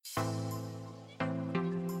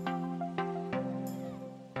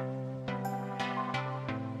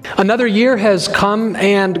Another year has come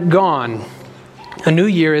and gone. A new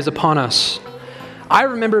year is upon us. I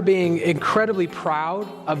remember being incredibly proud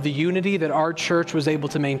of the unity that our church was able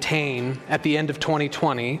to maintain at the end of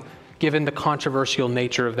 2020, given the controversial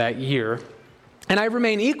nature of that year. And I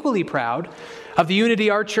remain equally proud of the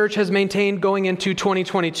unity our church has maintained going into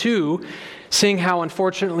 2022, seeing how,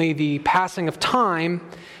 unfortunately, the passing of time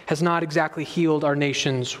has not exactly healed our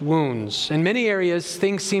nation's wounds. In many areas,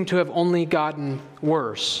 things seem to have only gotten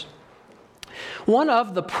worse. One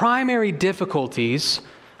of the primary difficulties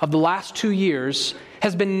of the last 2 years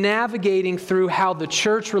has been navigating through how the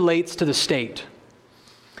church relates to the state.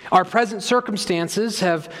 Our present circumstances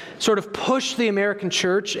have sort of pushed the American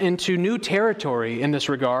church into new territory in this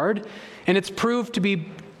regard, and it's proved to be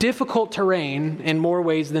difficult terrain in more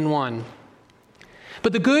ways than one.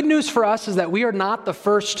 But the good news for us is that we are not the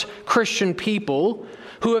first Christian people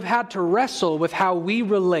who have had to wrestle with how we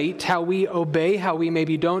relate, how we obey, how we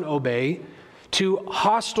maybe don't obey, to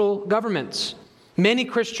hostile governments. Many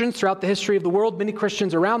Christians throughout the history of the world, many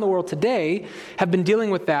Christians around the world today have been dealing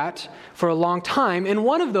with that for a long time. And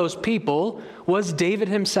one of those people was David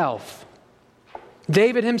himself.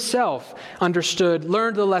 David himself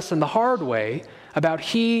learned the lesson the hard way about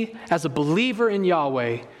he, as a believer in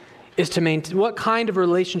Yahweh, is to maintain what kind of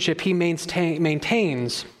relationship he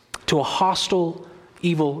maintains to a hostile,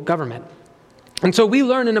 evil government. And so we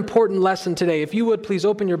learn an important lesson today. If you would, please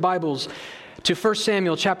open your Bibles to 1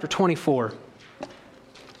 Samuel chapter 24.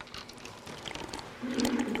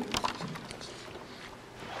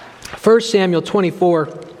 1 Samuel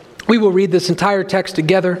 24. We will read this entire text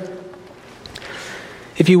together.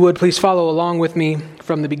 If you would, please follow along with me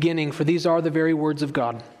from the beginning, for these are the very words of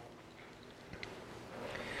God.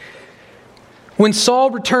 When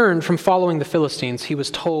Saul returned from following the Philistines, he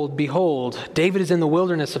was told, "Behold, David is in the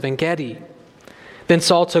wilderness of En-Gedi." Then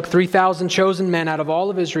Saul took 3,000 chosen men out of all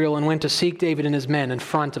of Israel and went to seek David and his men in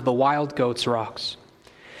front of the wild goats' rocks.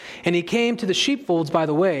 And he came to the sheepfolds by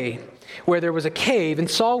the way, where there was a cave, and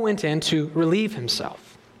Saul went in to relieve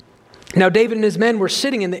himself. Now David and his men were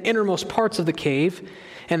sitting in the innermost parts of the cave,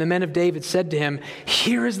 and the men of David said to him,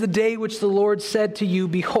 "Here is the day which the Lord said to you,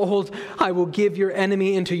 Behold, I will give your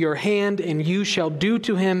enemy into your hand, and you shall do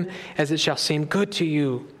to him as it shall seem good to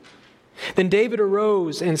you." Then David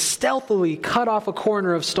arose and stealthily cut off a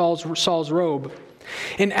corner of Saul's robe.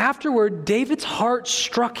 And afterward, David's heart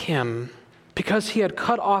struck him because he had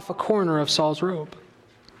cut off a corner of Saul's robe.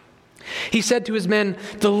 He said to his men,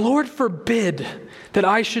 "The Lord forbid that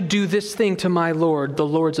I should do this thing to my Lord, the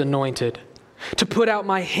Lord's anointed, to put out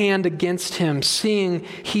my hand against him, seeing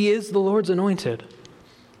he is the Lord's anointed."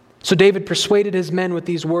 So David persuaded his men with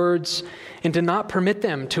these words and did not permit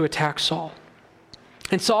them to attack Saul.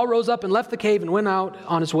 And Saul rose up and left the cave and went out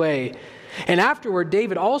on his way. And afterward,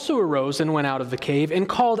 David also arose and went out of the cave and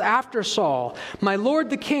called after Saul, "My Lord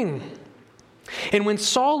the king." And when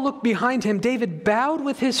Saul looked behind him, David bowed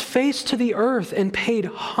with his face to the earth and paid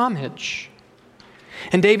homage.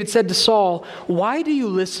 And David said to Saul, "Why do you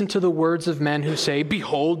listen to the words of men who say,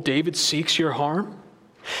 'Behold, David seeks your harm'?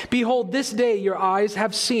 Behold, this day your eyes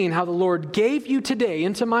have seen how the Lord gave you today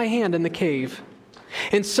into my hand in the cave.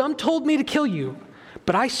 And some told me to kill you,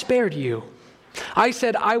 but I spared you. I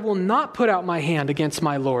said, I will not put out my hand against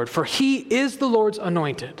my Lord, for he is the Lord's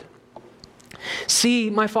anointed. See,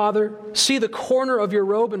 my father, see the corner of your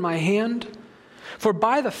robe in my hand? For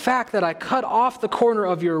by the fact that I cut off the corner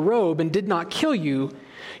of your robe and did not kill you,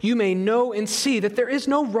 you may know and see that there is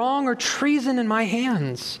no wrong or treason in my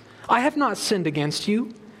hands. I have not sinned against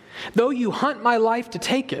you, though you hunt my life to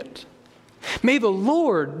take it. May the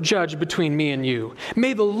Lord judge between me and you.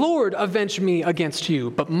 May the Lord avenge me against you,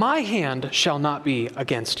 but my hand shall not be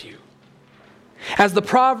against you. As the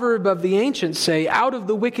proverb of the ancients say, out of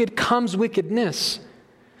the wicked comes wickedness,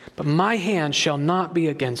 but my hand shall not be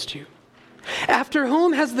against you. After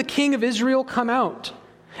whom has the king of Israel come out?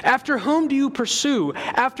 After whom do you pursue?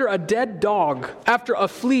 After a dead dog, after a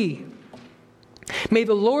flea. May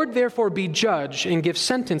the Lord therefore be judge and give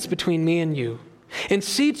sentence between me and you, and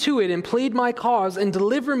see to it and plead my cause and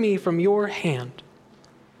deliver me from your hand."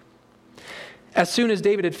 As soon as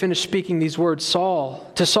David had finished speaking these words Saul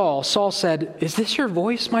said, "Is this your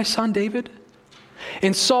voice, my son David?"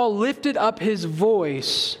 And Saul lifted up his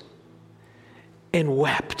voice and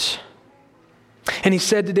wept. And he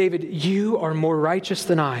said to David, "You are more righteous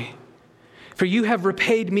than I, for you have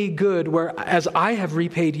repaid me good, whereas I have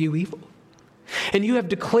repaid you evil. And you have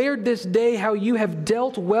declared this day how you have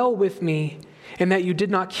dealt well with me, and that you did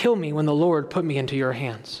not kill me when the Lord put me into your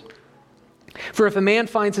hands. For if a man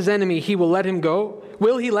finds his enemy,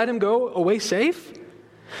 will he let him go away safe?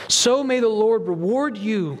 So may the Lord reward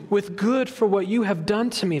you with good for what you have done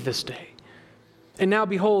to me this day. And now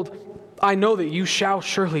behold, I know that you shall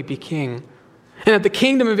surely be king, and that the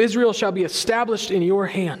kingdom of Israel shall be established in your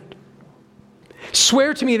hand.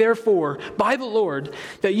 Swear to me, therefore, by the Lord,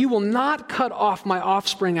 that you will not cut off my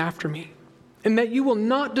offspring after me, and that you will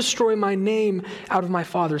not destroy my name out of my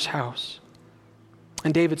father's house.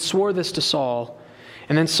 And David swore this to Saul,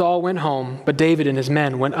 and then Saul went home, but David and his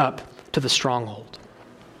men went up to the stronghold.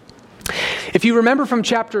 If you remember from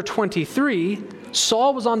chapter 23,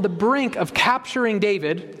 Saul was on the brink of capturing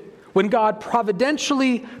David when God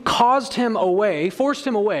providentially forced him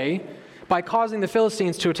away by causing the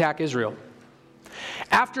Philistines to attack Israel.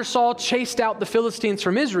 After Saul chased out the Philistines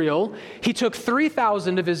from Israel, he took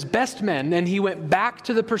 3,000 of his best men and he went back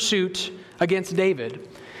to the pursuit against David.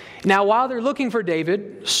 Now, while they're looking for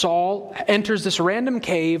David, Saul enters this random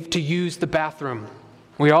cave to use the bathroom.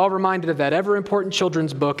 We're all reminded of that ever-important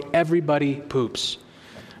children's book, Everybody Poops.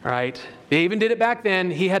 All right? They even did it back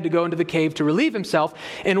then. He had to go into the cave to relieve himself.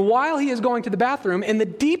 And while he is going to the bathroom, in the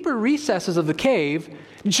deeper recesses of the cave,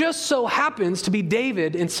 just so happens to be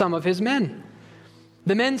David and some of his men.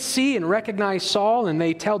 The men see and recognize Saul, and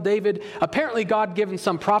they tell David, apparently God given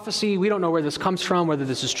some prophecy. We don't know where this comes from, whether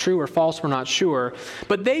this is true or false, we're not sure.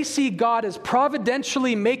 But they see God as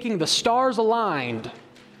providentially making the stars aligned.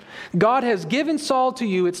 God has given Saul to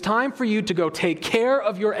you. It's time for you to go take care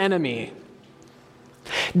of your enemy.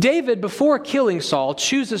 David, before killing Saul,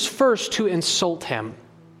 chooses first to insult him.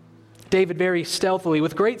 David, very stealthily,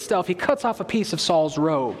 with great stealth, he cuts off a piece of Saul's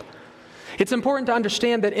robe. It's important to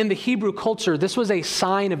understand that in the Hebrew culture, this was a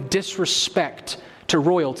sign of disrespect to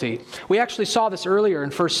royalty. We actually saw this earlier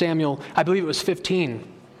in 1 Samuel, I believe it was 15,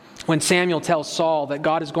 when Samuel tells Saul that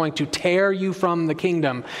God is going to tear you from the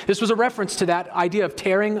kingdom. This was a reference to that idea of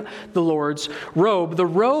tearing the Lord's robe. The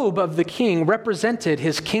robe of the king represented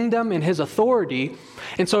his kingdom and his authority.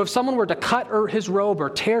 And so if someone were to cut his robe or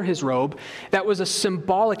tear his robe, that was a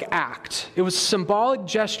symbolic act. It was a symbolic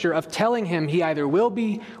gesture of telling him he either will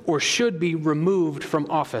be or should be removed from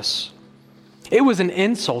office. It was an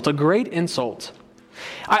insult, a great insult.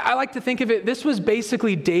 I like to think of it, this was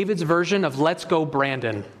basically David's version of let's go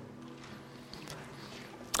Brandon.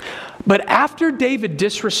 But after David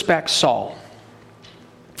disrespects Saul,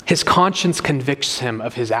 his conscience convicts him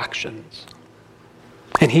of his actions,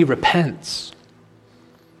 and he repents.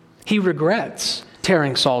 He regrets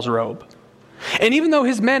tearing Saul's robe. And even though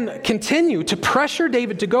his men continue to pressure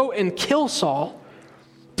David to go and kill Saul,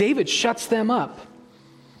 David shuts them up.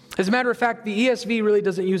 As a matter of fact, the ESV really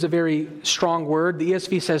doesn't use a very strong word. The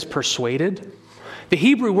ESV says persuaded. The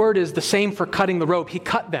Hebrew word is the same for cutting the robe. He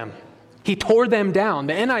cut them. He tore them down.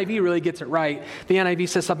 The NIV really gets it right. The NIV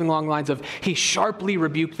says something along the lines of, he sharply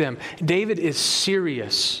rebuked them. David is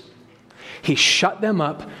serious. He shut them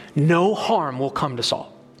up. No harm will come to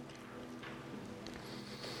Saul.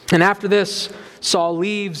 And after this, Saul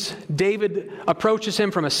leaves. David approaches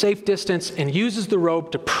him from a safe distance and uses the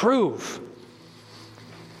robe to prove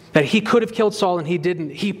that he could have killed Saul and he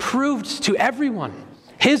didn't. He proved to everyone,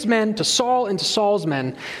 his men, to Saul and to Saul's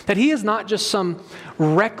men, that he is not just some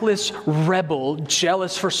reckless rebel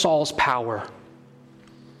jealous for Saul's power,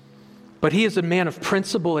 but he is a man of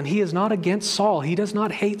principle and he is not against Saul. He does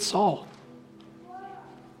not hate Saul.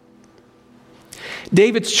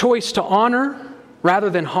 David's choice to honor rather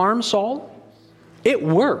than harm Saul, it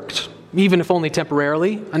worked, even if only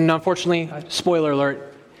temporarily. And unfortunately, spoiler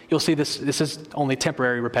alert, you'll see this is only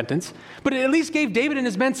temporary repentance. But it at least gave David and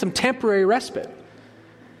his men some temporary respite.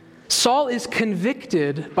 Saul is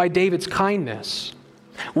convicted by David's kindness.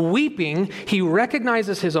 Weeping, he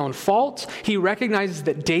recognizes his own fault. He recognizes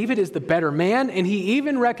that David is the better man. And he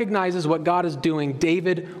even recognizes what God is doing.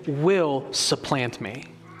 David will supplant me.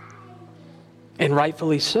 And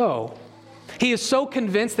rightfully so. He is so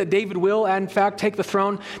convinced that David will, in fact, take the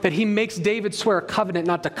throne that he makes David swear a covenant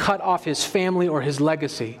not to cut off his family or his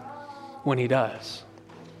legacy when he does.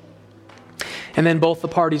 And then both the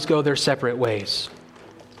parties go their separate ways.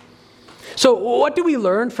 So what do we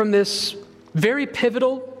learn from this very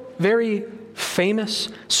pivotal, very famous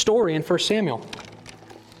story in 1 Samuel?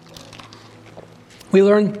 We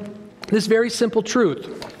learn this very simple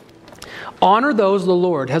truth. Honor those the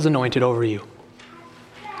Lord has anointed over you.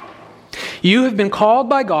 You have been called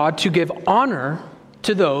by God to give honor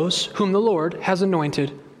to those whom the Lord has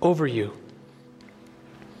anointed over you.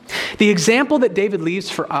 The example that David leaves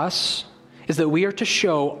for us is that we are to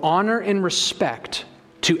show honor and respect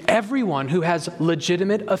to everyone who has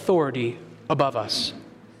legitimate authority above us.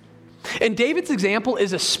 And David's example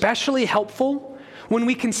is especially helpful when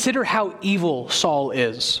we consider how evil Saul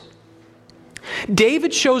is.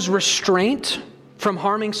 David shows restraint from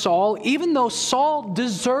harming Saul, even though Saul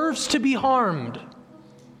deserves to be harmed.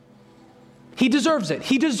 He deserves it.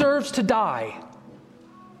 He deserves to die.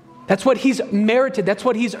 That's what he's merited. That's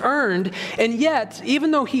what he's earned. And yet,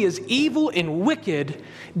 even though he is evil and wicked,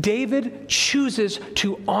 David chooses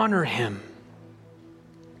to honor him.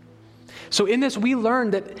 So in this, we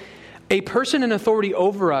learn that a person in authority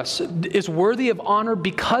over us is worthy of honor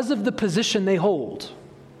because of the position they hold,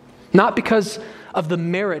 not because of the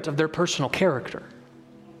merit of their personal character.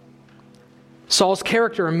 Saul's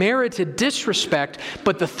character merited disrespect,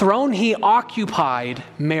 but the throne he occupied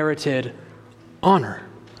merited honor.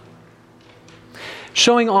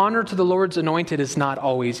 Showing honor to the Lord's anointed is not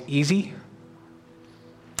always easy.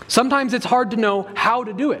 Sometimes it's hard to know how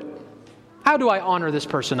to do it. How do I honor this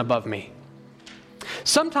person above me?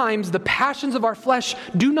 Sometimes the passions of our flesh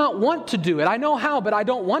do not want to do it. I know how, but I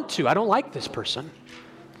don't want to. I don't like this person.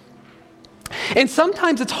 And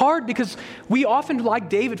sometimes it's hard because we often, like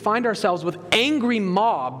David, find ourselves with angry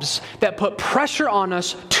mobs that put pressure on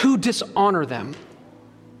us to dishonor them.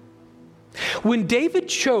 When David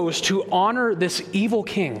chose to honor this evil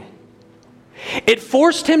king, it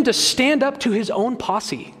forced him to stand up to his own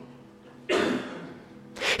posse.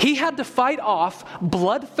 He had to fight off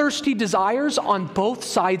bloodthirsty desires on both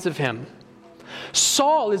sides of him.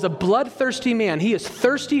 Saul is a bloodthirsty man. He is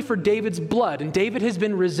thirsty for David's blood, and David has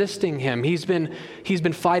been resisting him. He's been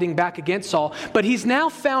fighting back against Saul, but he's now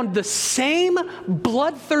found the same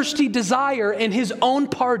bloodthirsty desire in his own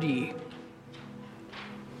party.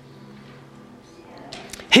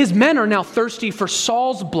 His men are now thirsty for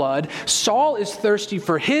Saul's blood. Saul is thirsty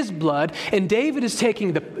for his blood. And David is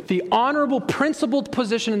taking the honorable, principled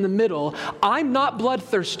position in the middle. I'm not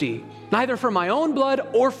bloodthirsty, neither for my own blood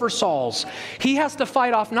or for Saul's. He has to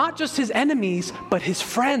fight off not just his enemies, but his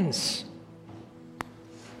friends.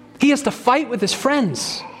 He has to fight with his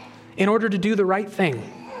friends in order to do the right thing.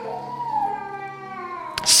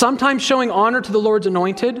 Sometimes showing honor to the Lord's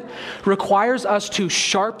anointed requires us to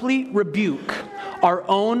sharply rebuke our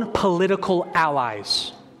own political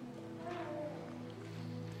allies.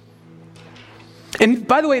 And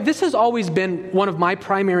by the way, this has always been one of my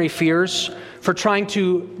primary fears for trying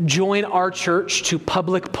to join our church to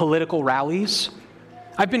public political rallies.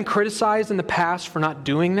 I've been criticized in the past for not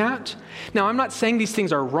doing that. Now, I'm not saying these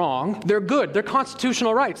things are wrong. They're good. They're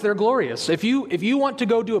constitutional rights. They're glorious. If you want to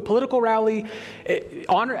go do a political rally,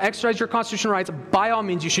 exercise your constitutional rights, by all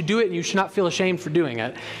means, you should do it, and you should not feel ashamed for doing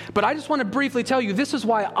it. But I just want to briefly tell you, this is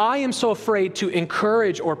why I am so afraid to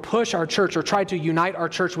encourage or push our church or try to unite our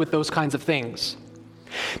church with those kinds of things.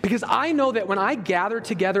 Because I know that when I gather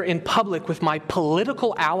together in public with my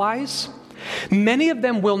political allies, many of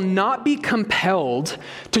them will not be compelled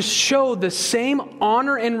to show the same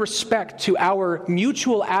honor and respect to our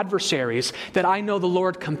mutual adversaries that I know the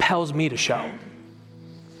Lord compels me to show.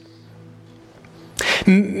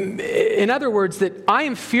 In other words, that I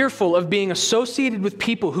am fearful of being associated with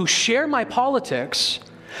people who share my politics,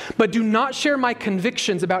 but do not share my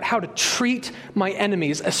convictions about how to treat my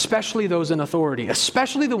enemies, especially those in authority,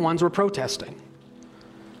 especially the ones we're protesting.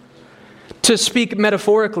 To speak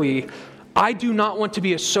metaphorically, I do not want to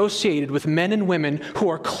be associated with men and women who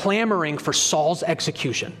are clamoring for Saul's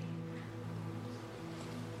execution.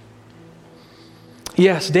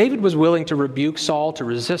 Yes, David was willing to rebuke Saul, to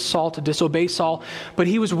resist Saul, to disobey Saul, but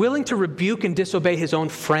he was willing to rebuke and disobey his own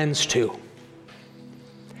friends too.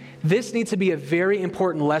 This needs to be a very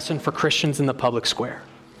important lesson for Christians in the public square.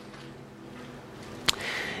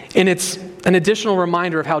 And it's an additional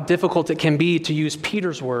reminder of how difficult it can be to use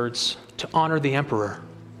Peter's words to honor the emperor.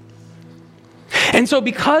 And so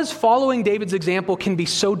because following David's example can be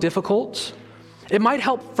so difficult, it might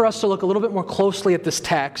help for us to look a little bit more closely at this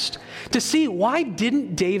text to see, why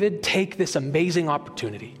didn't David take this amazing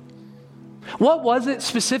opportunity? What was it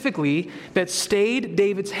specifically that stayed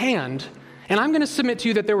David's hand? And I'm going to submit to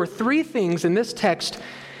you that there were three things in this text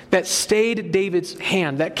that stayed David's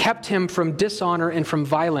hand, that kept him from dishonor and from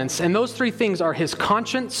violence. And those three things are his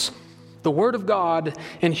conscience, the word of God,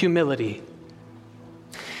 and humility.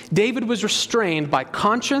 David was restrained by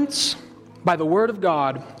conscience, by the word of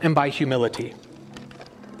God, and by humility.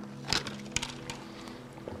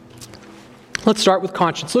 Let's start with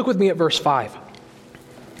conscience. Look with me at verse 5.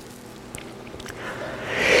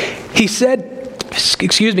 He said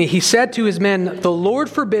to his men, "The Lord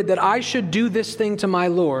forbid that I should do this thing to my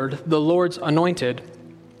Lord, the Lord's anointed,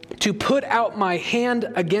 to put out my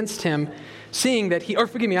hand against him, seeing that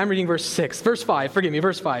I'm reading verse 6. Verse 5,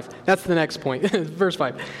 verse 5. That's the next point. Verse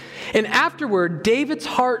 5. And afterward, David's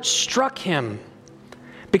heart struck him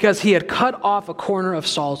because he had cut off a corner of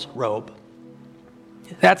Saul's robe."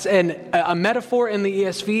 That's a metaphor in the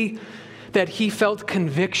ESV, that he felt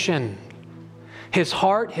conviction. His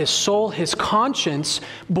heart, his soul, his conscience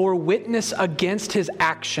bore witness against his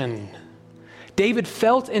action. David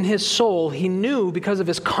felt in his soul, he knew because of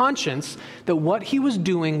his conscience that what he was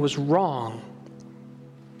doing was wrong.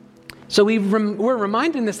 So we're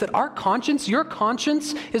reminded in this that our conscience, your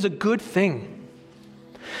conscience, is a good thing.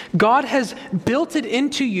 God has built it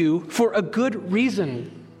into you for a good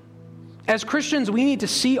reason. As Christians, we need to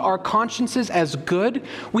see our consciences as good.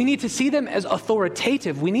 We need to see them as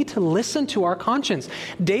authoritative. We need to listen to our conscience.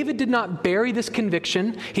 David did not bury this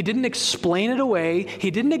conviction. He didn't explain it away.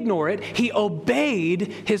 He didn't ignore it. He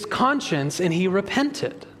obeyed his conscience and he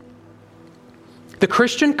repented. The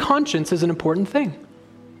Christian conscience is an important thing.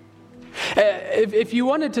 If you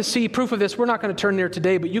wanted to see proof of this, we're not going to turn there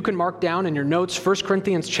today, but you can mark down in your notes 1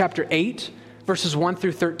 Corinthians chapter 8, verses 1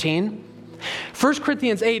 through 13. 1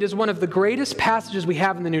 Corinthians 8 is one of the greatest passages we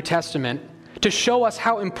have in the New Testament to show us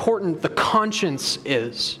how important the conscience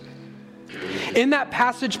is. In that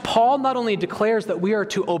passage, Paul not only declares that we are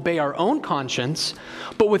to obey our own conscience,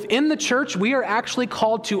 but within the church, we are actually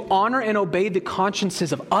called to honor and obey the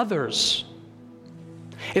consciences of others.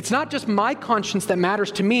 It's not just my conscience that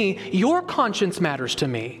matters to me, your conscience matters to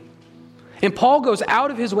me. And Paul goes out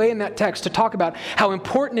of his way in that text to talk about how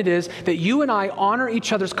important it is that you and I honor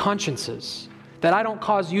each other's consciences, that I don't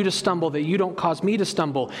cause you to stumble, that you don't cause me to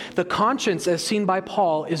stumble. The conscience, as seen by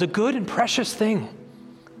Paul, is a good and precious thing.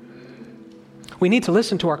 We need to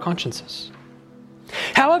listen to our consciences.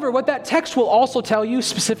 However, what that text will also tell you,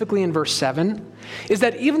 specifically in verse 7, is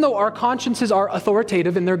that even though our consciences are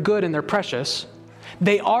authoritative and they're good and they're precious,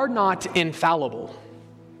 they are not infallible.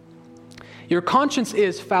 Your conscience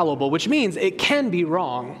is fallible, which means it can be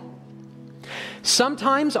wrong.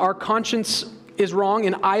 Sometimes our conscience is wrong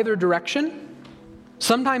in either direction.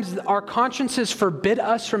 Sometimes our consciences forbid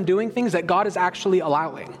us from doing things that God is actually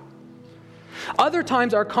allowing. Other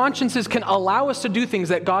times our consciences can allow us to do things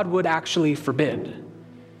that God would actually forbid.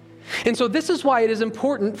 And so this is why it is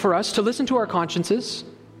important for us to listen to our consciences,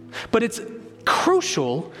 but it's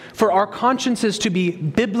crucial for our consciences to be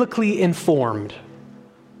biblically informed.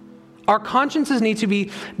 Our consciences need to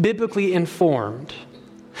be biblically informed.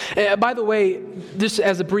 By the way, just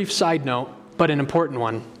as a brief side note, but an important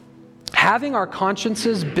one, having our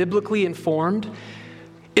consciences biblically informed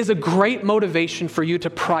is a great motivation for you to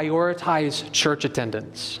prioritize church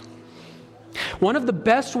attendance. One of the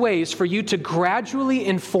best ways for you to gradually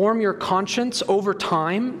inform your conscience over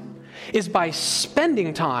time is by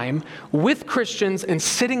spending time with Christians and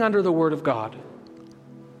sitting under the Word of God.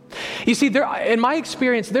 You see, in my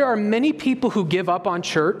experience, there are many people who give up on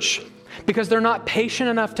church because they're not patient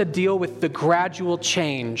enough to deal with the gradual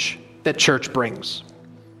change that church brings.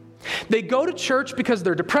 They go to church because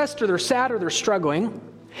they're depressed or they're sad or they're struggling,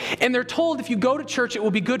 and they're told if you go to church, it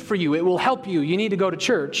will be good for you, it will help you, you need to go to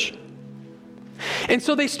church. And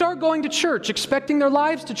so they start going to church, expecting their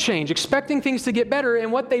lives to change, expecting things to get better,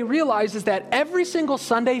 and what they realize is that every single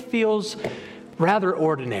Sunday feels rather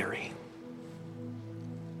ordinary.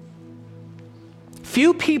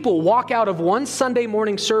 Few people walk out of one Sunday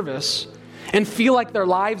morning service and feel like their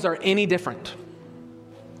lives are any different.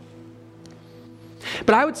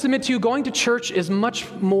 But I would submit to you, going to church is much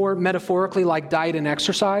more metaphorically like diet and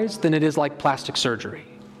exercise than it is like plastic surgery.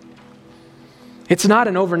 It's not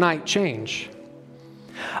an overnight change.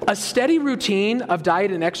 A steady routine of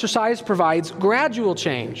diet and exercise provides gradual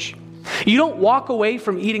change. You don't walk away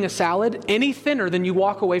from eating a salad any thinner than you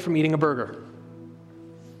walk away from eating a burger.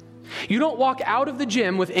 You don't walk out of the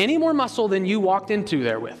gym with any more muscle than you walked into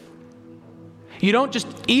there with. You don't just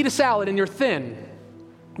eat a salad and you're thin.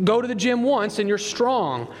 Go to the gym once and you're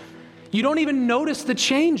strong. You don't even notice the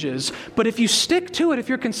changes, but if you stick to it, if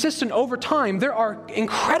you're consistent over time, there are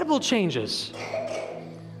incredible changes.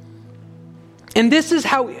 And this is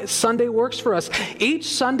how Sunday works for us. Each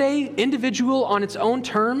Sunday, individual on its own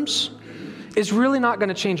terms, is really not going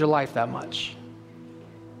to change your life that much.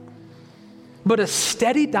 But a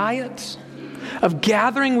steady diet of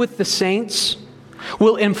gathering with the saints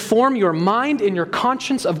will inform your mind and your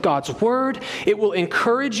conscience of God's word. It will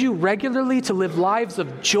encourage you regularly to live lives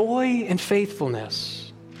of joy and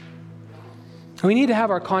faithfulness. We need to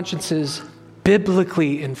have our consciences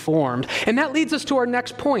biblically informed. And that leads us to our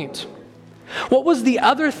next point. What was the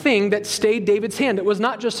other thing that stayed David's hand? It was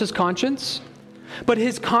not just his conscience, but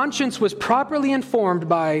his conscience was properly informed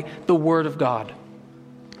by the word of God.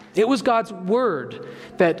 It was God's word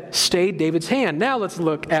that stayed David's hand. Now let's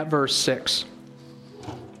look at verse 6.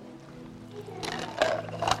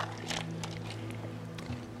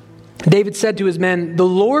 David said to his men, "The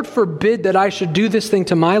Lord forbid that I should do this thing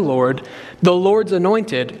to my Lord, the Lord's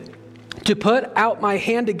anointed. to put out my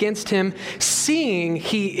hand against him, seeing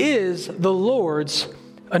he is the Lord's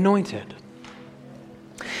anointed.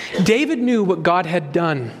 David knew what God had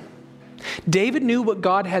done. David knew what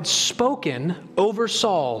God had spoken over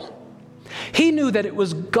Saul. He knew that it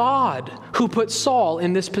was God who put Saul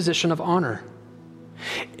in this position of honor.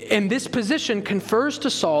 And this position confers to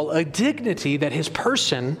Saul a dignity that his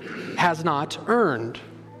person has not earned.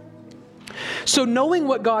 So knowing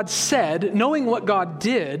what God said, knowing what God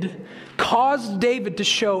did, caused David to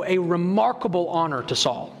show a remarkable honor to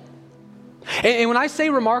Saul. And when I say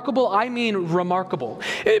remarkable, I mean remarkable.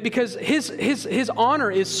 Because his honor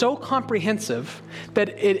is so comprehensive that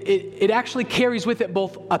it actually carries with it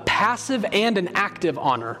both a passive and an active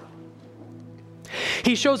honor.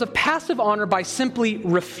 He shows a passive honor by simply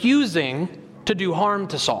refusing to do harm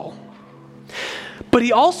to Saul. But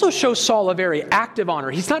he also shows Saul a very active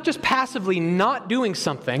honor. He's not just passively not doing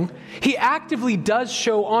something. He actively does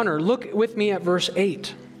show honor. Look with me at verse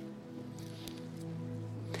 8.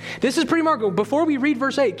 This is pretty remarkable. Before we read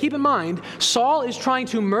verse 8, keep in mind, Saul is trying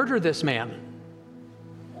to murder this man.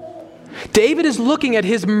 David is looking at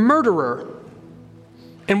his murderer.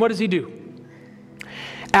 And what does he do?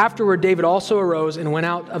 Afterward, David also arose and went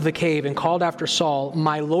out of the cave and called after Saul,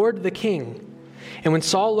 "My lord the king." And when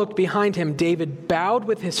Saul looked behind him, David bowed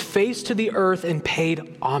with his face to the earth and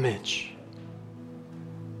paid homage.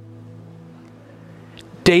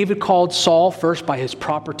 David called Saul first by his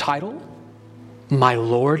proper title, "My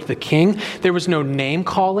lord the king." There was no name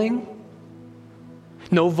calling,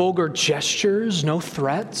 no vulgar gestures, no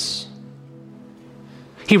threats.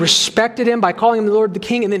 He respected him by calling him the Lord the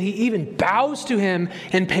king, and then he even bows to him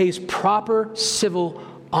and pays proper civil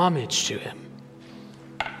homage to him.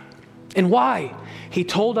 And why? He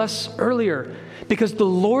told us earlier, because the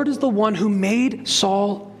Lord is the one who made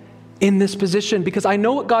Saul in this position. Because I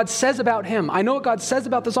know what God says about him. I know what God says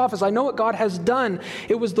about this office. I know what God has done.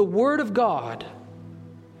 It was the word of God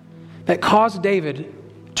that caused David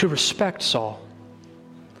to respect Saul.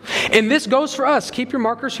 And this goes for us. Keep your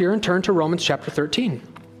markers here and turn to Romans chapter 13.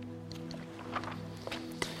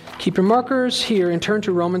 Keep your markers here and turn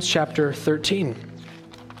to Romans chapter 13.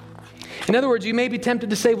 In other words, you may be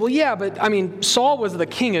tempted to say, well, yeah, but Saul was the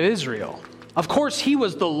king of Israel. Of course, he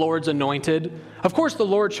was the Lord's anointed. Of course, the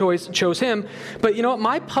Lord chose him. But you know what?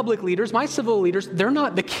 My public leaders, my civil leaders, they're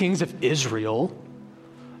not the kings of Israel.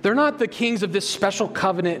 They're not the kings of this special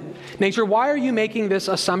covenant nature. Why are you making this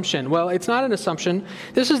assumption? Well, it's not an assumption.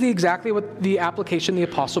 This is exactly what the application the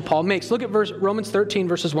Apostle Paul makes. Look at Romans 13,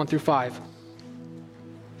 verses 1 through 5.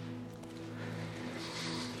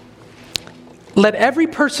 Let every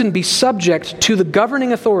person be subject to the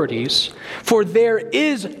governing authorities, for there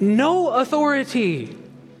is no authority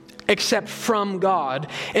except from God,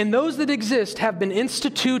 and those that exist have been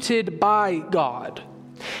instituted by God.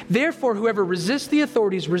 Therefore, whoever resists the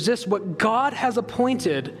authorities resists what God has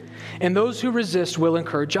appointed, and those who resist will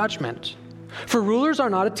incur judgment. For rulers are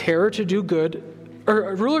not a terror to good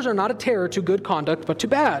conduct, but to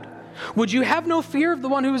bad. Would you have no fear of the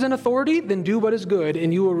one who is in authority? Then do what is good,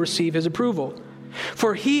 and you will receive his approval.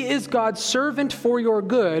 For he is God's servant for your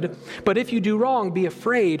good, but if you do wrong, be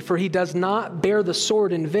afraid, for he does not bear the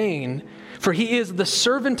sword in vain. For he is the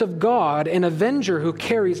servant of God, an avenger who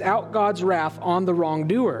carries out God's wrath on the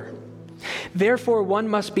wrongdoer. Therefore, one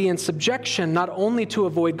must be in subjection, not only to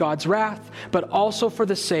avoid God's wrath, but also for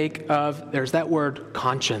the sake of, there's that word,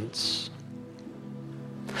 conscience.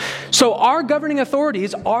 So our governing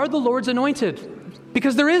authorities are the Lord's anointed,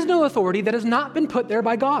 because there is no authority that has not been put there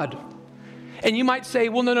by God. And you might say,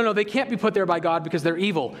 well, no, they can't be put there by God because they're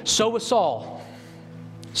evil. So was Saul.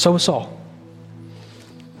 So was Saul.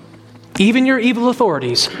 Even your evil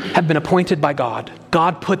authorities have been appointed by God.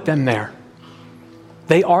 God put them there.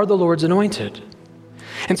 They are the Lord's anointed.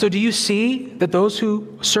 And so do you see that those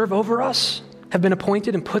who serve over us have been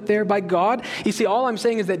appointed and put there by God? You see, all I'm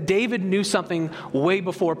saying is that David knew something way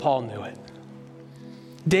before Paul knew it.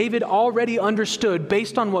 David already understood,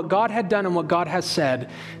 based on what God had done and what God has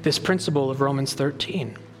said, this principle of Romans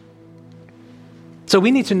 13. So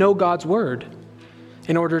we need to know God's word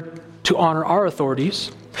in order to honor our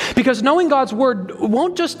authorities. Because knowing God's word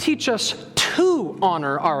won't just teach us to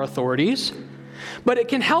honor our authorities, but it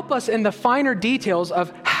can help us in the finer details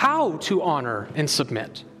of how to honor and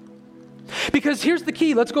submit. Because here's the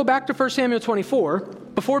key. Let's go back to 1 Samuel 24.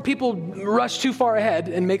 Before people rush too far ahead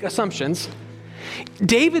and make assumptions,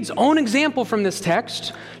 David's own example from this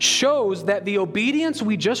text shows that the obedience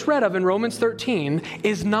we just read of in Romans 13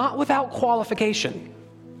 is not without qualification.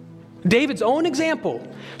 David's own example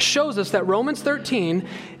shows us that Romans 13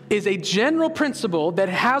 is a general principle that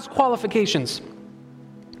has qualifications.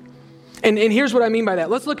 And here's what I mean by that.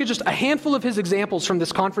 Let's look at just a handful of his examples from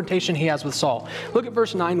this confrontation he has with Saul. Look at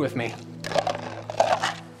verse 9 with me.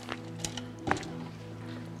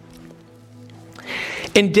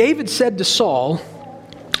 And David said to Saul,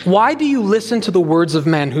 "Why do you listen to the words of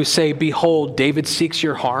men who say, 'Behold, David seeks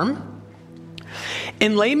your harm'?"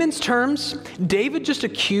 In layman's terms, David just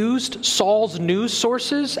accused Saul's news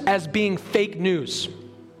sources as being fake news.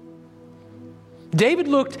 David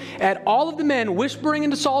looked at all of the men whispering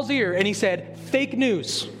into Saul's ear and he said, "Fake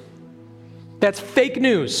news. That's fake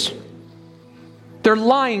news. They're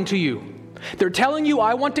lying to you. They're telling you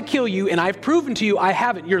I want to kill you and I've proven to you I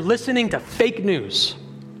haven't. You're listening to fake news."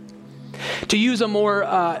 To use a more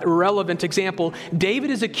relevant example,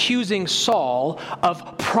 David is accusing Saul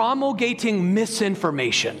of promulgating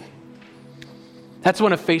misinformation. That's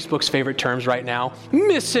one of Facebook's favorite terms right now.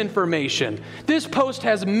 Misinformation. This post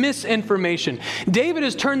has misinformation. David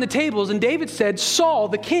has turned the tables and David said, "Saul,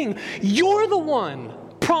 the king, you're the one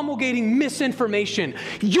promulgating misinformation.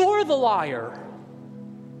 You're the liar.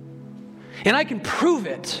 And I can prove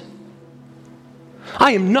it.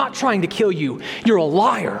 I am not trying to kill you. You're a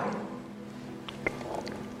liar.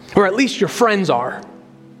 Or at least your friends are.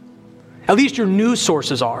 At least your news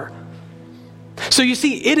sources are." So you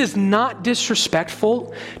see, it is not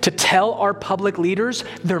disrespectful to tell our public leaders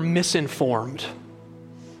they're misinformed.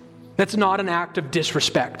 That's not an act of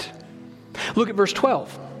disrespect. Look at verse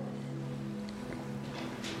 12.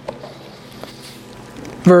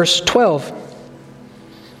 Verse 12.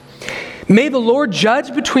 "May the Lord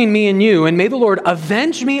judge between me and you, and may the Lord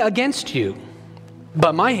avenge me against you,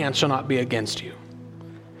 but my hand shall not be against you."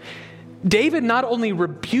 David not only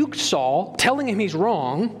rebuked Saul, telling him he's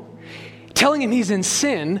wrong, telling him he's in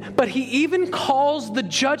sin, but he even calls the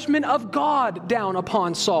judgment of God down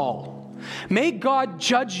upon Saul. "May God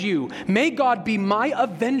judge you. May God be my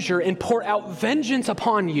avenger and pour out vengeance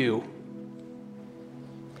upon you."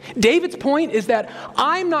 David's point is that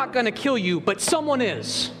I'm not going to kill you, but someone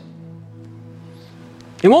is.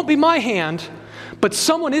 It won't be my hand, but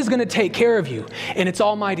someone is going to take care of you, and it's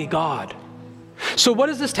Almighty God. So what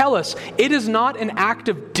does this tell us? It is not an act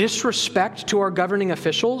of disrespect to our governing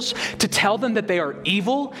officials to tell them that they are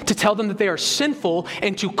evil, to tell them that they are sinful,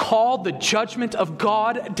 and to call the judgment of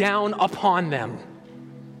God down upon them.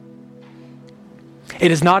 It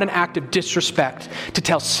is not an act of disrespect to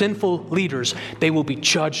tell sinful leaders they will be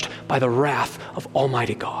judged by the wrath of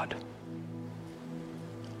Almighty God.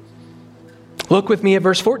 Look with me at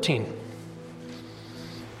verse 14.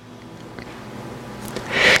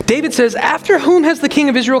 David says, "After whom has the king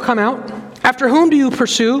of Israel come out? After whom do you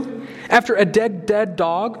pursue? After a dead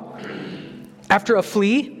dog? After a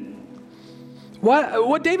flea?"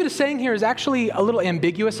 What David is saying here is actually a little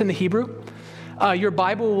ambiguous in the Hebrew. Your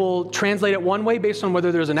Bible will translate it one way based on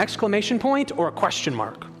whether there's an exclamation point or a question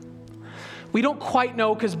mark. We don't quite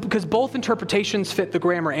know, because both interpretations fit the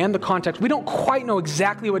grammar and the context. We don't quite know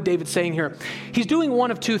exactly what David's saying here. He's doing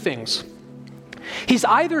one of two things. He's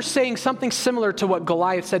either saying something similar to what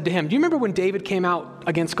Goliath said to him. Do you remember when David came out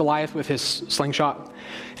against Goliath with his slingshot?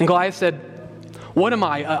 And Goliath said, "What am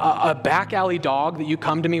I, a back alley dog that you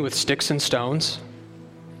come to me with sticks and stones?"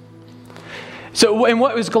 So, and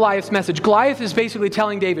what was Goliath's message? Goliath is basically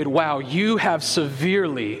telling David, "Wow, you have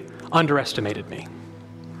severely underestimated me."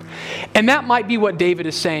 And that might be what David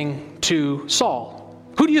is saying to Saul.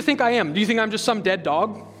 "Who do you think I am? Do you think I'm just some dead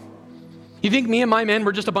dog? You think me and my men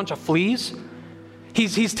were just a bunch of fleas?"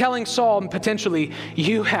 He's telling Saul potentially,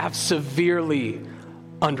 "You have severely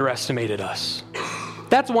underestimated us."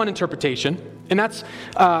 That's one interpretation. And that's,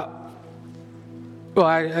 like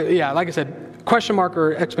I said, question mark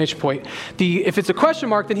or exclamation point. If it's a question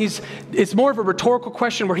mark, then it's more of a rhetorical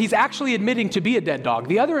question where he's actually admitting to be a dead dog.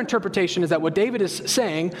 The other interpretation is that what David is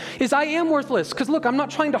saying is, "I am worthless, because look, I'm not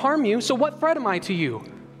trying to harm you, so what threat am I to you?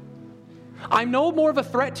 I'm no more of a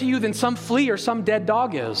threat to you than some flea or some dead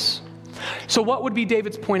dog is." So what would be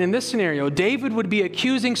David's point in this scenario? David would be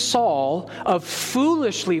accusing Saul of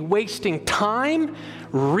foolishly wasting time,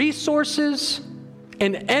 resources,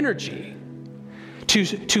 and energy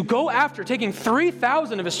to go after, taking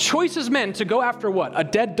 3,000 of his choicest men to go after what? A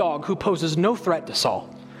dead dog who poses no threat to Saul.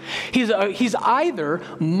 He's either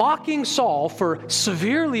mocking Saul for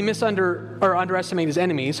severely underestimating his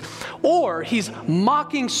enemies, or he's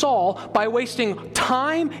mocking Saul by wasting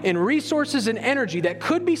time and resources and energy that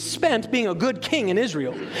could be spent being a good king in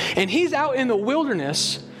Israel. And he's out in the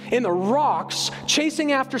wilderness, in the rocks,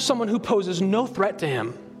 chasing after someone who poses no threat to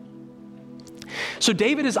him. So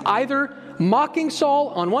David is either mocking Saul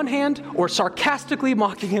on one hand or sarcastically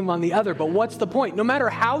mocking him on the other. But what's the point? No matter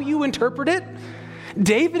how you interpret it,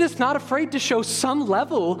 David is not afraid to show some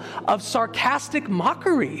level of sarcastic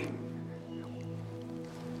mockery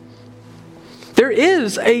There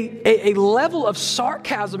is a level of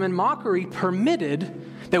sarcasm and mockery permitted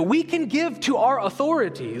that we can give to our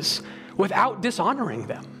authorities without dishonoring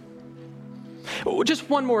them. Just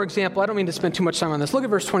one more example. I don't mean to spend too much time on this. Look at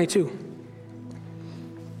verse 22.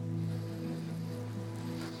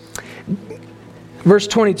 Verse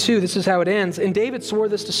 22, this is how it ends. And David swore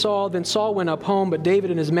this to Saul. Then Saul went up home, but David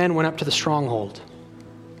and his men went up to the stronghold.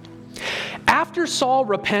 After Saul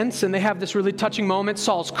repents and they have this really touching moment,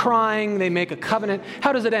 Saul's crying, they make a covenant.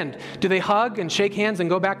 How does it end? Do they hug and shake hands and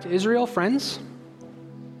go back to Israel, friends?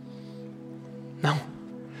 No.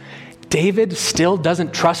 David still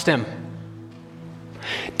doesn't trust him.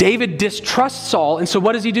 David distrusts Saul, and so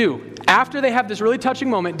what does he do? After they have this really touching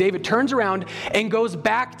moment, David turns around and goes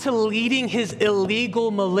back to leading his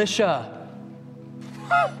illegal militia.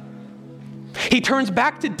 He turns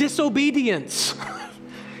back to disobedience.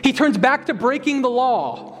 He turns back to breaking the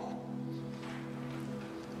law.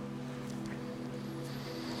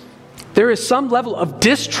 There is some level of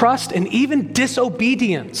distrust and even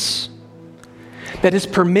disobedience that is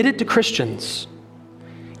permitted to Christians,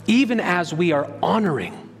 even as we are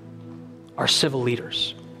honoring our civil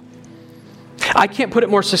leaders. I can't put it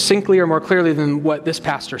more succinctly or more clearly than what this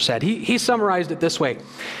pastor said. He summarized it this way.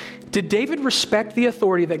 Did David respect the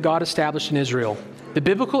authority that God established in Israel? The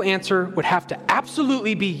biblical answer would have to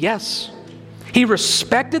absolutely be yes. He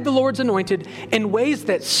respected the Lord's anointed in ways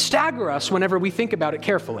that stagger us whenever we think about it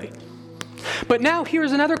carefully. But now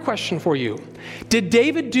here's another question for you. Did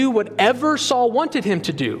David do whatever Saul wanted him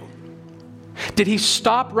to do? Did he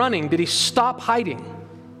stop running? Did he stop hiding?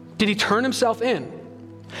 Did he turn himself in?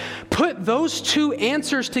 Put those two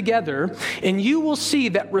answers together, and you will see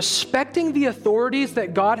that respecting the authorities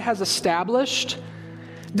that God has established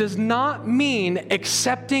does not mean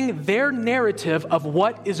accepting their narrative of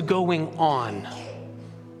what is going on.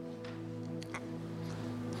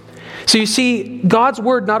 So you see, God's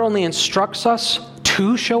word not only instructs us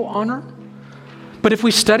to show honor, but if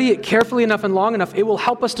we study it carefully enough and long enough, it will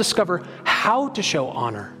help us discover how to show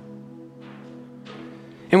honor.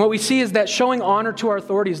 And what we see is that showing honor to our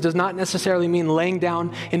authorities does not necessarily mean laying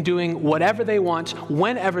down and doing whatever they want,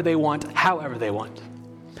 whenever they want, however they want.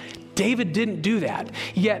 David didn't do that.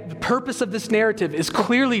 Yet the purpose of this narrative is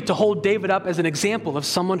clearly to hold David up as an example of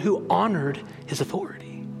someone who honored his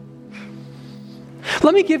authority.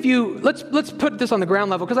 Let me give you, let's put this on the ground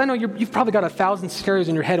level, because I know you've probably got 1,000 scenarios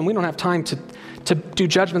in your head and we don't have time to do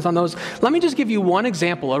judgments on those. Let me just give you one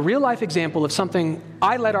example, a real life example of something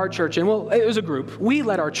I led our church in. Well, it was a group. We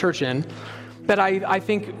led our church in that I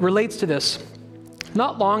think relates to this.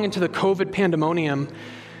 Not long into the COVID pandemonium,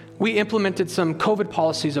 we implemented some COVID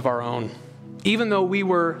policies of our own, even though we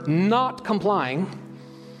were not complying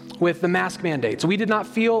with the mask mandates. We did not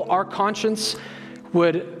feel our conscience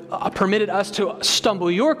would permitted us to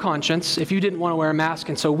stumble your conscience if you didn't want to wear a mask,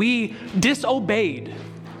 and so we disobeyed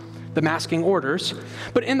the masking orders.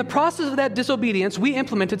 But in the process of that disobedience, we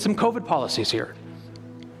implemented some COVID policies here.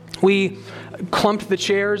 We clumped the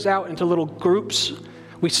chairs out into little groups.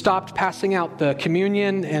 We stopped passing out the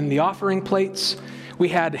communion and the offering plates. We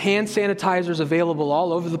had hand sanitizers available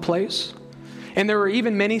all over the place. And there were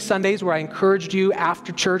even many Sundays where I encouraged you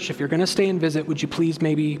after church, if you're going to stay and visit, would you please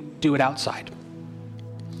maybe do it outside?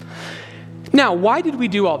 Now, why did we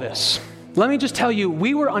do all this? Let me just tell you,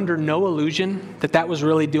 we were under no illusion that that was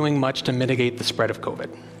really doing much to mitigate the spread of COVID.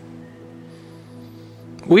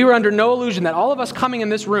 We were under no illusion that all of us coming in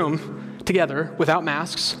this room together without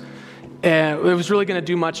masks, it was really going to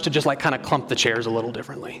do much to just like kind of clump the chairs a little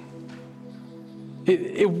differently.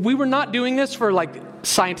 We were not doing this for like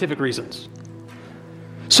scientific reasons.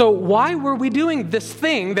 So why were we doing this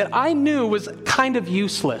thing that I knew was kind of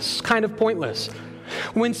useless, kind of pointless?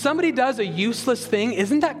 When somebody does a useless thing,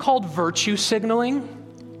 isn't that called virtue signaling?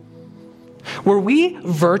 Were we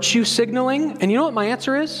virtue signaling? And you know what my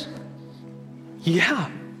answer is? Yeah,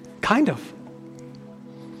 kind of.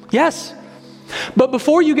 Yes. But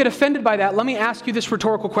before you get offended by that, let me ask you this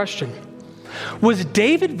rhetorical question. Was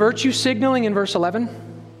David virtue signaling in verse 11?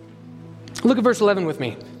 Look at verse 11 with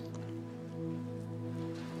me.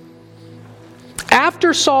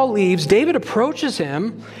 After Saul leaves, David approaches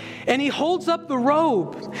him and he holds up the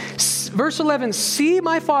robe. Verse 11, "See,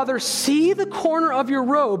 my father, see the corner of your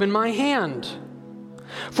robe in my hand.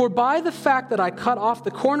 For by the fact that I cut off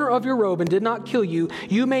the corner of your robe and did not kill you,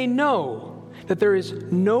 you may know that there is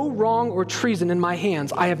no wrong or treason in my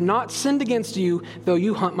hands. I have not sinned against you, though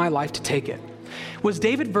you hunt my life to take it." Was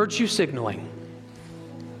David virtue signaling?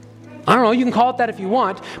 I don't know, you can call it that if you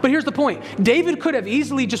want, but here's the point. David could have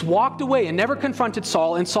easily just walked away and never confronted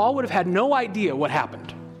Saul, and Saul would have had no idea what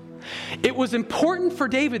happened. It was important for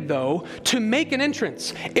David, though, to make an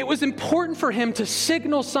entrance. It was important for him to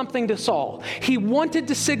signal something to Saul. He wanted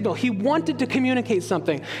to signal. He wanted to communicate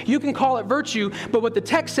something. You can call it virtue, but what the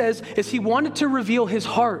text says is he wanted to reveal his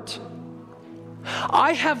heart.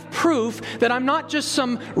 I have proof that I'm not just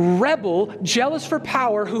some rebel, jealous for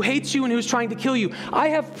power, who hates you and who's trying to kill you. I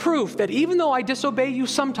have proof that even though I disobey you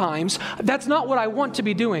sometimes, that's not what I want to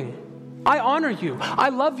be doing. I honor you. I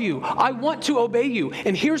love you. I want to obey you.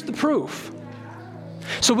 And here's the proof.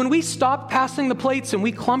 So when we stopped passing the plates and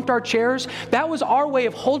we clumped our chairs, that was our way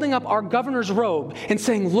of holding up our governor's robe and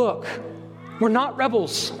saying, look, we're not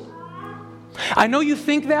rebels. I know you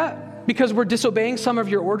think that because we're disobeying some of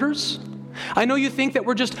your orders. I know you think that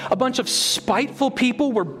we're just a bunch of spiteful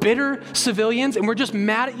people. We're bitter civilians and we're just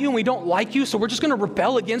mad at you and we don't like you. So we're just going to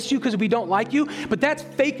rebel against you because we don't like you. But that's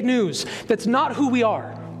fake news. That's not who we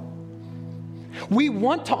are. We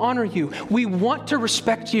want to honor you. We want to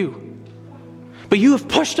respect you. But you have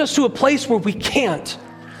pushed us to a place where we can't.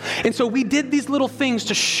 And so we did these little things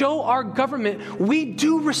to show our government we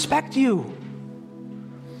do respect you.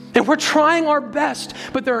 And we're trying our best,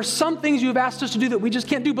 but there are some things you've asked us to do that we just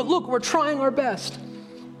can't do. But look, we're trying our best.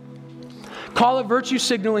 Call it virtue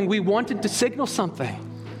signaling. We wanted to signal something.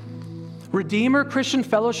 Redeemer Christian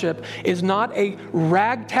Fellowship is not a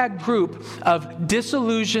ragtag group of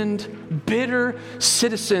disillusioned, bitter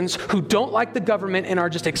citizens who don't like the government and are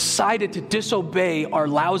just excited to disobey our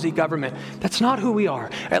lousy government. That's not who we are.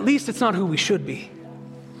 At least it's not who we should be.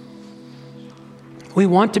 We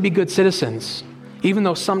want to be good citizens, even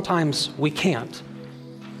though sometimes we can't.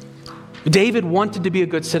 David wanted to be a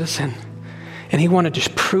good citizen, and he wanted to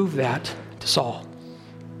prove that to Saul.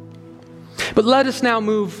 But let us now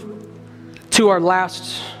move to our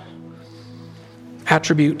last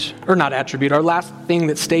attribute, or not attribute, our last thing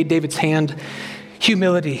that stayed David's hand,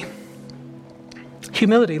 humility.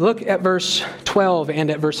 Humility. Look at verse 12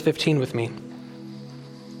 and at verse 15 with me.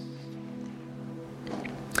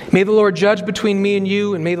 May the Lord judge between me and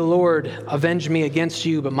you, and may the Lord avenge me against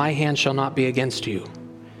you, but my hand shall not be against you.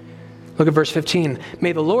 Look at verse 15.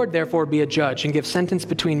 May the Lord therefore be a judge and give sentence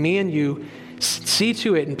between me and you. See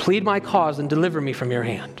to it and plead my cause and deliver me from your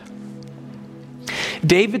hand.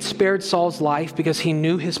 David spared Saul's life because he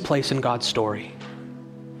knew his place in God's story.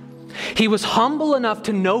 He was humble enough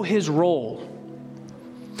to know his role.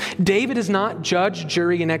 David is not judge,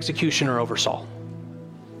 jury, and executioner over Saul.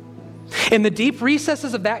 In the deep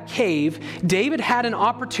recesses of that cave, David had an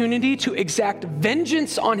opportunity to exact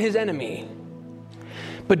vengeance on his enemy.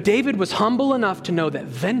 But David was humble enough to know that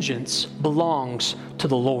vengeance belongs to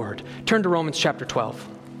the Lord. Turn to Romans chapter 12.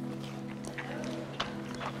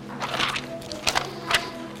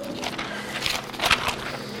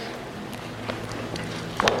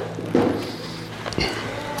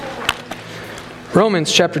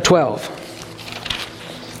 Romans chapter 12.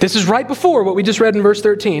 This is right before what we just read in verse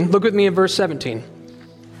 13. Look with me in verse 17.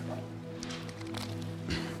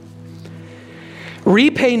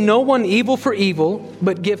 Repay no one evil for evil,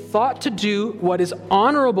 but give thought to do what is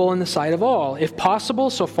honorable in the sight of all. If possible,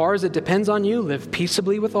 so far as it depends on you, live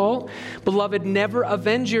peaceably with all. Beloved, never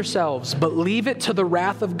avenge yourselves, but leave it to the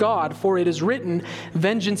wrath of God. For it is written,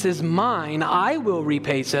 vengeance is mine, I will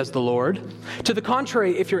repay, says the Lord. To the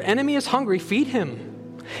contrary, if your enemy is hungry, feed him.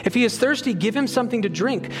 If he is thirsty, give him something to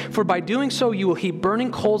drink, for by doing so you will heap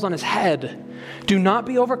burning coals on his head. Do not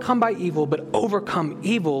be overcome by evil, but overcome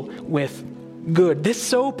evil with good. This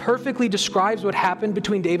so perfectly describes what happened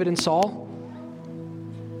between David and Saul.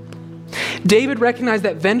 David recognized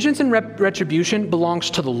that vengeance and retribution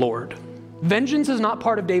belongs to the Lord. Vengeance is not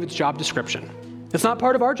part of David's job description. It's not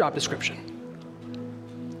part of our job description.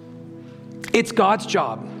 It's God's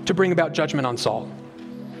job to bring about judgment on Saul.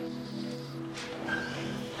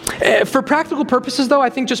 For practical purposes, though,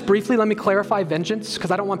 I think just briefly, let me clarify vengeance,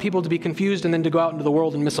 because I don't want people to be confused and then to go out into the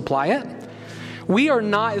world and misapply it. We are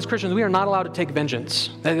not, as Christians, we are not allowed to take vengeance.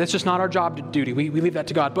 That's just not our job duty. We leave that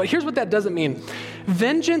to God. But here's what that doesn't mean.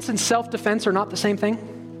 Vengeance and self-defense are not the same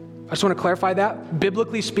thing. I just want to clarify that.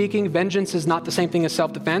 Biblically speaking, vengeance is not the same thing as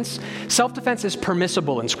self-defense. Self-defense is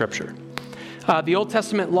permissible in Scripture. The Old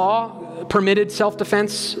Testament law permitted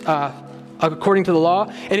self-defense according to the law.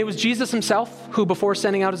 And it was Jesus himself who, before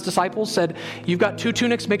sending out his disciples, said, you've got 2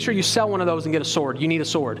 tunics, make sure you sell one of those and get a sword. You need a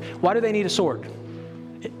sword. Why do they need a sword?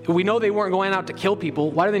 We know they weren't going out to kill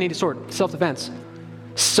people. Why do they need a sword? Self-defense.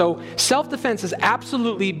 So self-defense is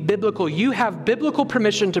absolutely biblical. You have biblical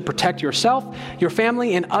permission to protect yourself, your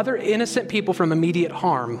family, and other innocent people from immediate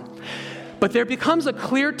harm. But there becomes a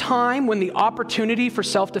clear time when the opportunity for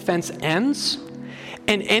self-defense ends,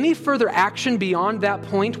 And any further action beyond that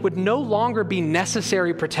point would no longer be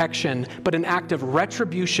necessary protection, but an act of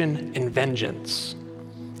retribution and vengeance.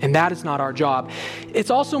 And that is not our job. It's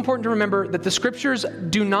also important to remember that the scriptures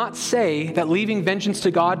do not say that leaving vengeance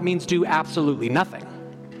to God means do absolutely nothing.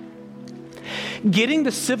 Getting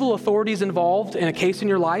the civil authorities involved in a case in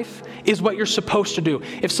your life is what you're supposed to do.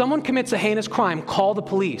 If someone commits a heinous crime, call the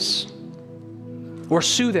police or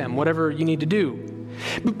sue them, whatever you need to do.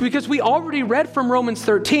 Because we already read from Romans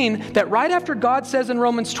 13 that right after God says in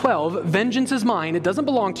Romans 12, vengeance is mine, it doesn't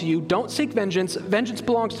belong to you, don't seek vengeance, vengeance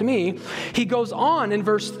belongs to me. He goes on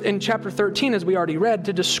in chapter 13, as we already read,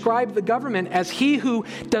 to describe the government as he who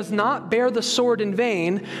does not bear the sword in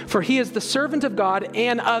vain, for he is the servant of God,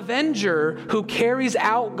 an avenger who carries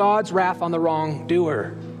out God's wrath on the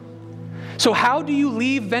wrongdoer. So how do you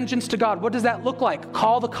leave vengeance to God? What does that look like?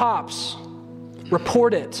 Call the cops.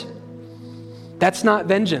 Report it. That's not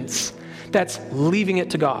vengeance. That's leaving it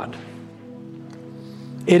to God.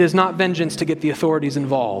 It is not vengeance to get the authorities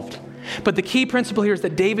involved. But the key principle here is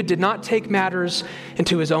that David did not take matters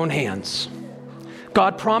into his own hands.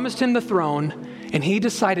 God promised him the throne, and he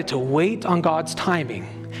decided to wait on God's timing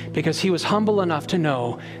because he was humble enough to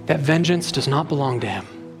know that vengeance does not belong to him.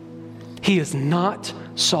 He is not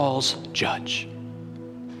Saul's judge.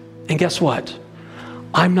 And guess what?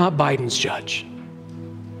 I'm not Biden's judge.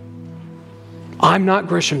 I'm not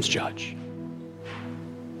Grisham's judge.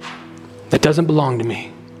 That doesn't belong to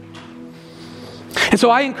me. And so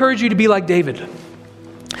I encourage you to be like David,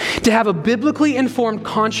 to have a biblically informed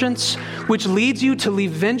conscience which leads you to leave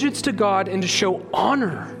vengeance to God and to show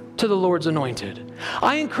honor to the Lord's anointed.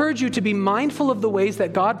 I encourage you to be mindful of the ways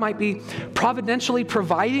that God might be providentially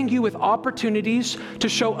providing you with opportunities to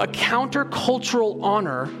show a countercultural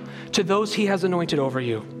honor to those he has anointed over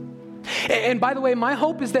you. And by the way, my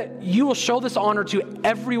hope is that you will show this honor to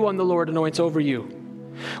everyone the Lord anoints over you.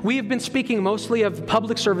 We have been speaking mostly of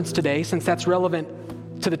public servants today, since that's relevant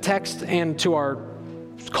to the text and to our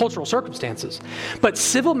cultural circumstances. But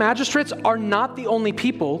civil magistrates are not the only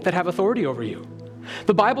people that have authority over you.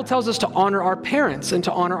 The Bible tells us to honor our parents and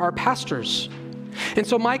to honor our pastors. And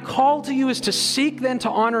so my call to you is to seek then to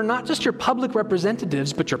honor not just your public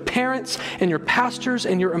representatives, but your parents and your pastors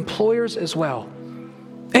and your employers as well.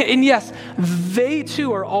 And yes, they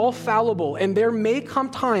too are all fallible, and there may come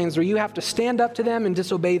times where you have to stand up to them and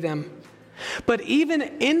disobey them. But even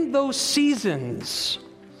in those seasons,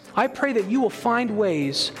 I pray that you will find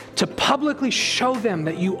ways to publicly show them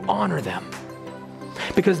that you honor them,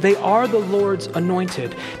 because they are the Lord's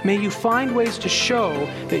anointed. May you find ways to show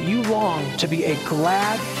that you long to be a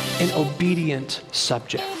glad and obedient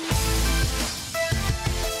subject.